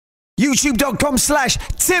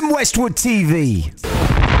YouTube.com/Tim Westwood TV.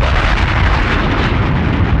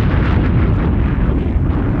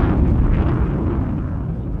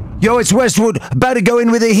 Yo, it's Westwood, about to go in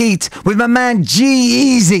with the heat with my man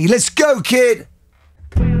G-Eazy. Let's go, kid.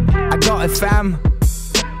 I got it, fam.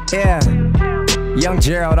 Yeah. Young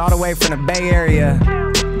Gerald, all the way from the Bay Area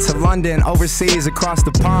to London, overseas, across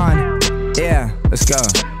the pond. Yeah, let's go.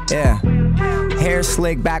 Yeah. Hair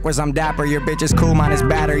slick, backwards, I'm dapper. Your bitch is cool, mine is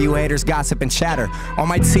batter. You haters gossip and chatter. On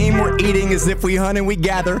my team, we're eating as if we hunt and we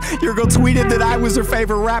gather. Your girl tweeted that I was her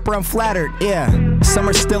favorite rapper, I'm flattered. Yeah. Some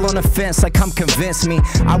are still on the fence, like come convince me.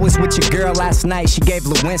 I was with your girl last night, she gave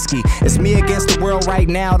Lewinsky. It's me against the world right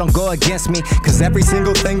now, don't go against me. Cause every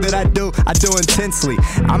single thing that I do intensely.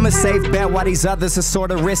 I'm a safe bet while these others are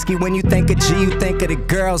sorta risky. When you think of G, you think of the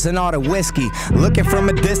girls and all the whiskey. Looking from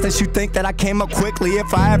a distance, you think that I came up quickly.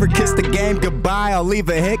 If I ever kiss the game goodbye, I'll leave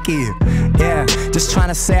a hickey. Yeah, just trying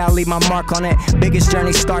to say I'll leave my mark on it. Biggest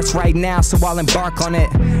journey starts right now, so I'll embark on it.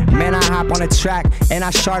 Man, I hop on a track and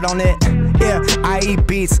I shard on it. Yeah, I eat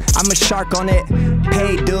beats, I'm a shark on it.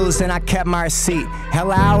 Paid dues and I kept my receipt.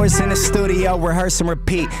 Hella hours in the studio, rehearse and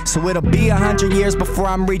repeat. So it'll be 100 years before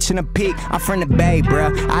I'm reaching a peak. I'm from the Bay,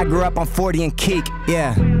 bruh. I grew up on 40 and Keek.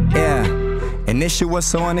 Yeah, yeah. And this shit was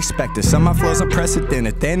so unexpected. Some of my flows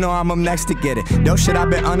unprecedented. They know I'm up next to get it. No shit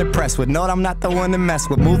I've been unimpressed with. No, I'm not the one to mess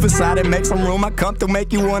with. Move aside and make some room. I come to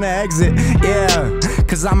make you wanna exit. Yeah,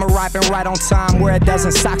 cause I'm arriving right on time. Wear a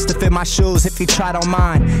dozen socks to fit my shoes if you try don't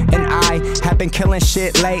mind. And I have been killing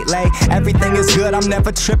shit lately. Everything is good, I'm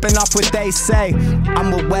never tripping off what they say.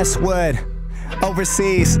 I'm with Westwood.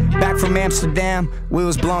 Overseas, back from Amsterdam, we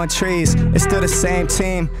was blowing trees. It's still the same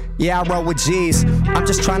team, yeah, I roll with G's. I'm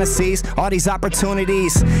just trying to seize all these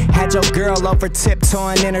opportunities. Had your girl over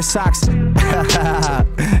tiptoeing in her socks.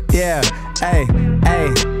 Yeah, hey,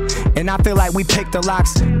 hey. And I feel like we picked the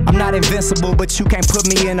locks. I'm not invincible, but you can't put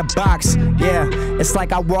me in a box. Yeah, it's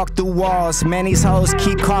like I walk through walls. Man, these hoes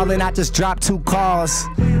keep calling, I just dropped 2 calls.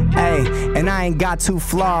 Hey, and I ain't got 2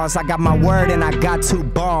 flaws. I got my word and I got 2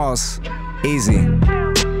 balls. Easy.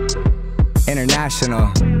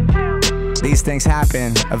 International. These things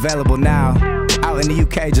happen. Available now. Out in the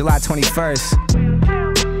UK, July 21st.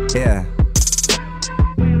 Yeah.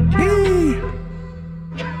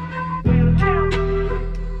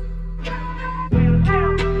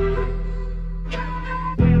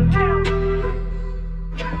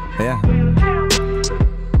 Yeah.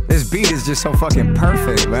 This beat is just so fucking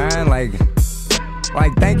perfect, man. Like,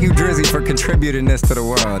 thank you, Drizzy, for contributing this to the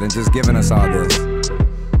world and just giving us all this.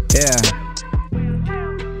 Yeah.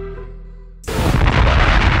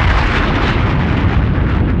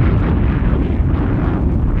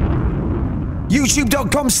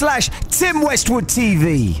 YouTube.com/Tim Westwood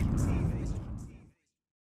TV.